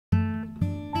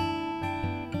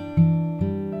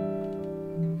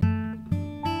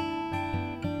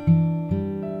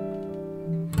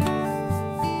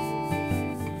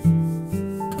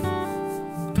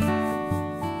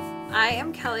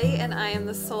Kelly, and I am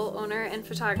the sole owner and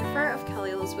photographer of Kelly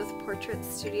Elizabeth Portrait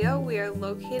Studio. We are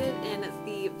located in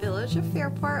the village of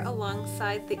Fairport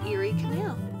alongside the Erie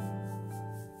Canal.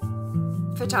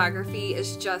 Photography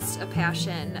is just a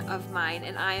passion of mine,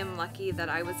 and I am lucky that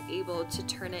I was able to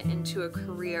turn it into a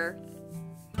career.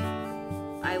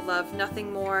 I love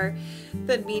nothing more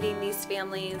than meeting these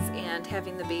families and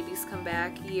having the babies come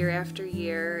back year after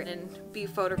year and be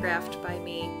photographed by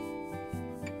me.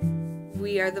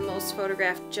 We are the most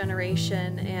photographed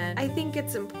generation, and I think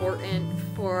it's important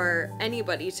for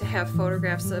anybody to have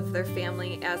photographs of their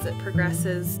family as it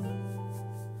progresses.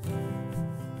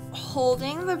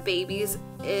 Holding the babies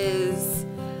is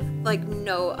like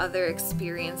no other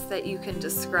experience that you can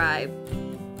describe.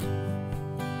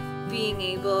 Being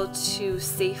able to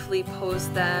safely pose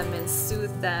them and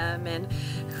soothe them and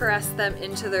caress them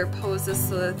into their poses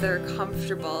so that they're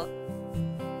comfortable.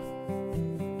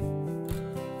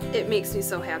 It makes me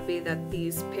so happy that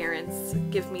these parents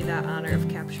give me that honor of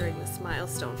capturing this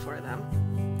milestone for them.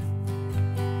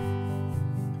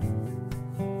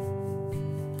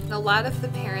 A lot of the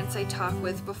parents I talk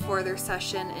with before their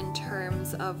session in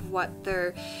terms of what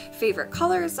their favorite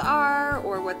colors are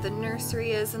or what the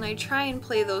nursery is, and I try and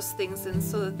play those things in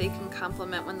so that they can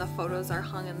complement when the photos are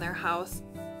hung in their house.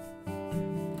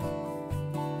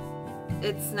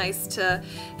 It's nice to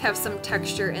have some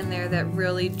texture in there that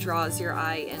really draws your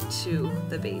eye into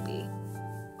the baby.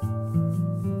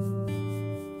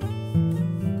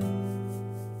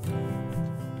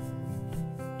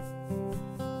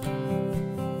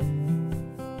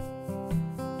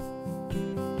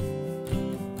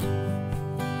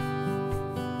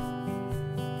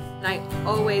 I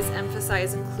always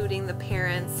emphasize including the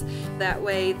parents. That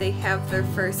way they have their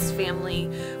first family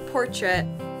portrait.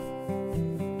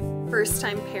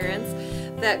 First-time parents,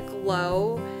 that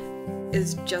glow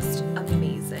is just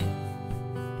amazing.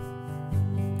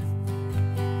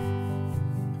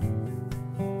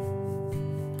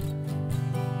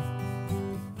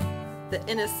 The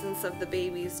innocence of the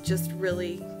babies just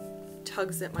really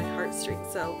tugs at my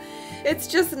heartstrings, so it's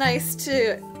just nice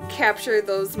to capture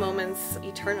those moments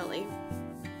eternally.